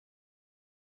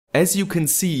As you can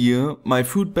see, my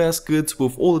fruit basket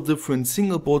with all the different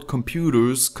single board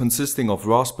computers consisting of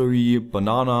raspberry,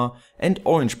 banana and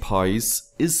orange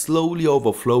Pis is slowly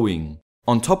overflowing.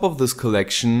 On top of this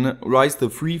collection rise the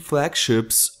 3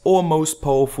 flagships or most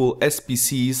powerful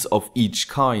SBCs of each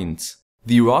kind.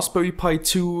 The Raspberry Pi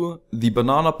 2, the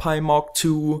Banana Pi Mark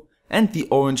II and the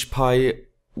Orange Pi…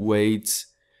 wait,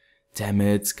 damn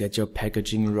it, get your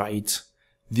packaging right.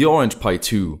 The Orange Pi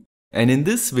 2. And in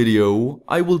this video,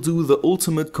 I will do the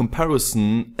ultimate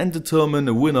comparison and determine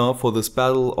a winner for this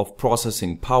battle of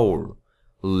processing power.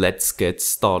 Let's get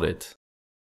started.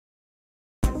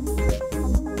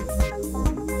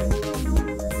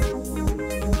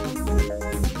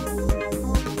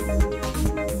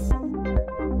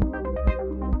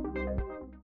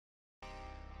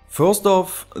 First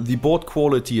off, the board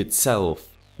quality itself.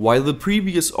 While the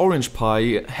previous Orange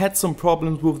Pi had some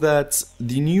problems with that,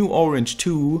 the new Orange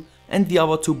 2 and the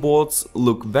other 2 boards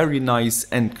look very nice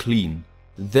and clean.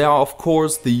 There are of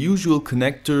course the usual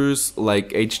connectors like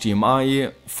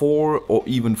HDMI, 4 or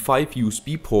even 5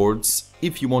 USB ports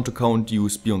if you want to count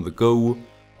USB on the go,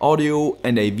 audio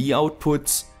and AV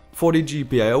outputs, 40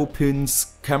 GPIO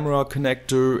pins, camera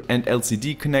connector and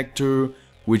LCD connector,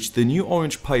 which the new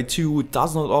Orange Pi 2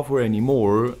 does not offer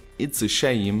anymore. It's a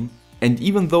shame. And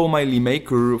even though my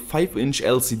Maker 5-inch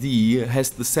LCD has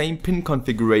the same pin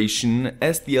configuration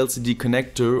as the LCD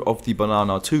connector of the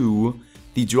Banana 2,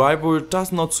 the driver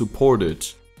does not support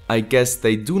it. I guess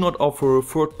they do not offer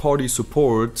third-party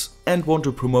support and want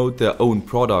to promote their own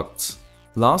product.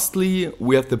 Lastly,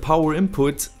 we have the power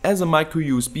input as a micro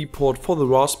USB port for the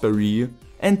Raspberry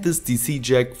and this DC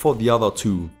jack for the other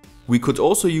 2. We could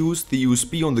also use the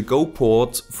USB on the go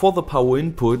port for the power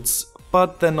inputs,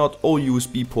 but then not all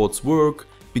USB ports work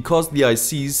because the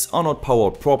ICs are not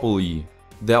powered properly.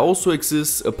 There also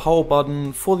exists a power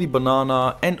button for the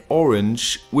Banana and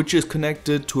Orange, which is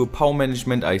connected to a power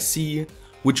management IC,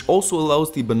 which also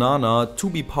allows the Banana to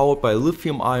be powered by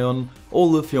lithium-ion or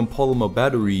lithium polymer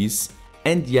batteries,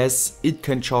 and yes, it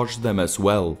can charge them as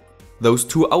well. Those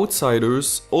 2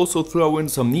 outsiders also throw in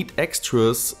some neat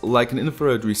extras like an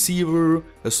infrared receiver,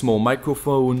 a small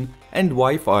microphone and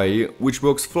Wi-Fi, which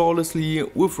works flawlessly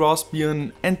with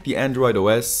Raspbian and the Android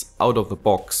OS out of the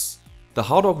box. The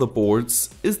heart of the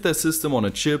boards is their system on a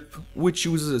chip, which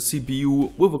uses a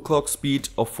CPU with a clock speed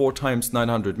of 4 ×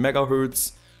 900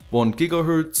 MHz, 1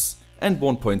 GHz and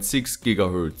 1.6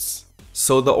 GHz.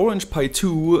 So the Orange Pi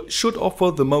 2 should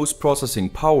offer the most processing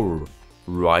power,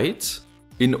 right?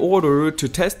 In order to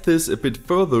test this a bit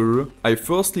further, I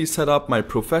firstly set up my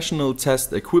professional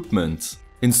test equipment,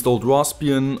 installed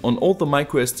Raspbian on all the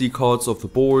microSD cards of the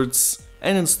boards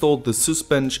and installed the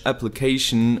Sysbench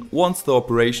application once the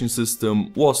operation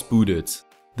system was booted.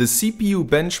 The CPU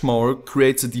benchmark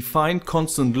creates a defined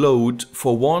constant load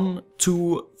for 1,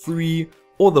 2, 3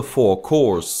 or the 4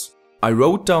 cores. I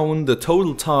wrote down the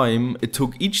total time it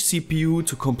took each CPU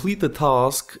to complete the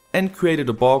task and created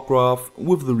a bar graph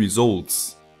with the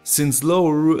results. Since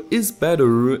lower is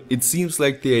better, it seems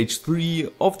like the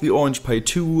H3 of the Orange Pi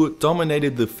 2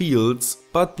 dominated the fields,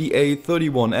 but the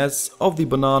A31S of the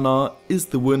Banana is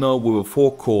the winner with a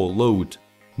 4-core load.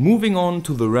 Moving on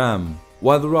to the RAM.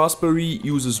 While the Raspberry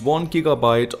uses 1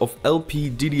 GB of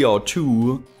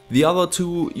LPDDR2, the other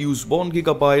 2 use 1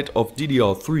 GB of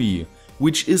DDR3,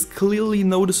 which is clearly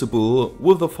noticeable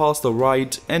with the faster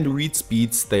write and read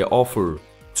speeds they offer.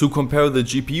 To compare the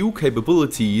GPU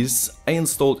capabilities, I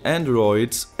installed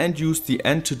Android and used the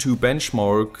Antutu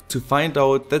benchmark to find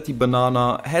out that the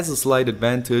Banana has a slight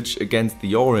advantage against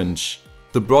the Orange.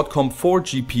 The Broadcom 4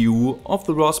 GPU of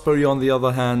the Raspberry on the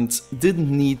other hand didn't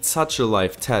need such a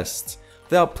live test.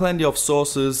 There are plenty of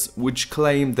sources which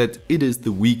claim that it is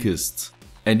the weakest.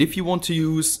 And if you want to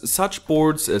use such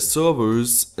boards as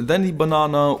servers, then the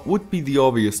Banana would be the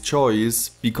obvious choice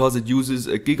because it uses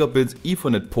a gigabit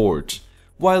Ethernet port,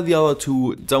 while the other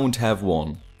 2 don't have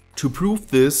one. To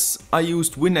prove this, I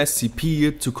used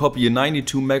WinSCP to copy a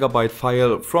 92 MB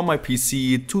file from my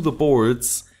PC to the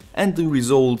boards, and the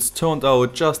results turned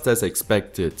out just as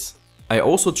expected. I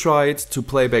also tried to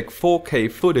play back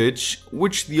 4K footage,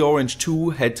 which the Orange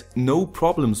 2 had no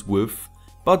problems with,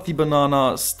 but the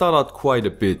Banana stuttered quite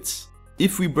a bit.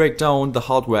 If we break down the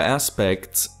hardware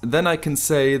aspects, then I can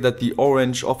say that the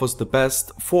Orange offers the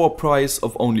best for a price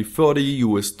of only $30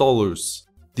 US.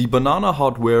 The Banana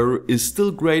hardware is still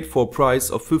great for a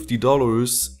price of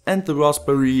 $50 and the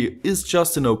Raspberry is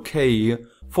just an okay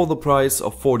for the price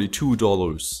of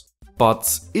 $42.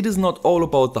 But it is not all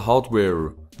about the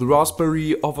hardware. The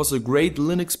Raspberry offers a great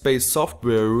Linux-based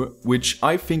software, which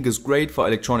I think is great for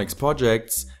electronics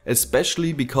projects,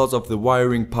 especially because of the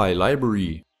Wiring Pi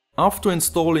library. After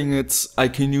installing it, I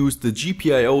can use the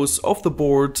GPIOs of the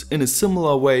board in a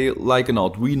similar way like an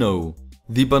Arduino.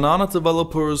 The Banana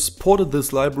developers ported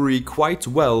this library quite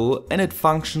well and it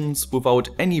functions without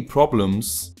any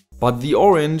problems, but the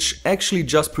Orange actually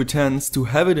just pretends to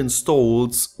have it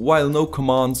installed while no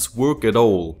commands work at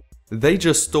all. They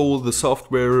just stole the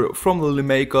software from the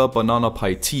LeMaker Banana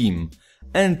Pi team,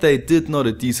 and they did not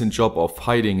a decent job of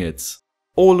hiding it.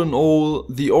 All in all,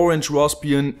 the Orange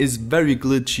Raspbian is very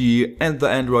glitchy and the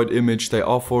Android image they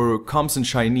offer comes in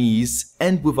Chinese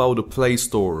and without a Play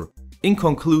Store. In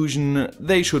conclusion,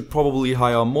 they should probably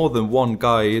hire more than one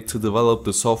guy to develop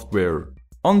the software.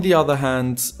 On the other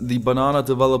hand, the Banana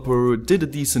developer did a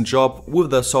decent job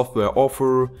with their software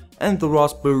offer and the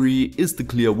Raspberry is the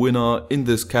clear winner in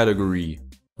this category.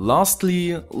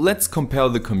 Lastly, let's compare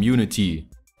the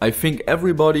community. I think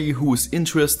everybody who is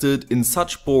interested in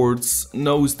such boards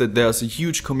knows that there's a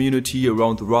huge community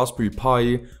around the Raspberry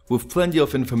Pi with plenty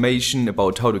of information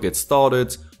about how to get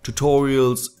started,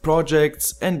 tutorials,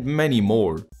 projects and many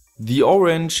more. The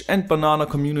Orange and Banana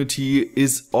community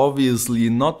is obviously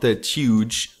not that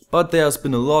huge, but there's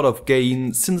been a lot of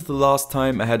gain since the last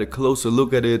time I had a closer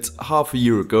look at it half a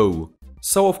year ago.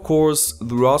 So of course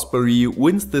the Raspberry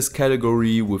wins this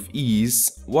category with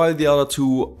ease, while the other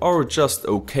two are just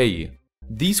okay.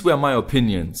 These were my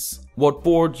opinions. What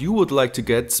board you would like to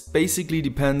get basically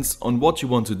depends on what you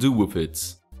want to do with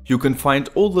it. You can find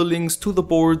all the links to the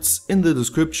boards in the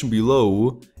description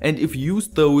below, and if you use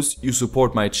those you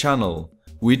support my channel,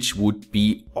 which would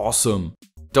be awesome.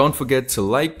 Don't forget to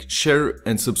like, share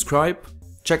and subscribe.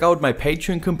 Check out my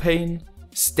Patreon campaign.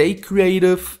 Stay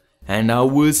creative. And I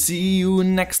will see you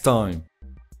next time.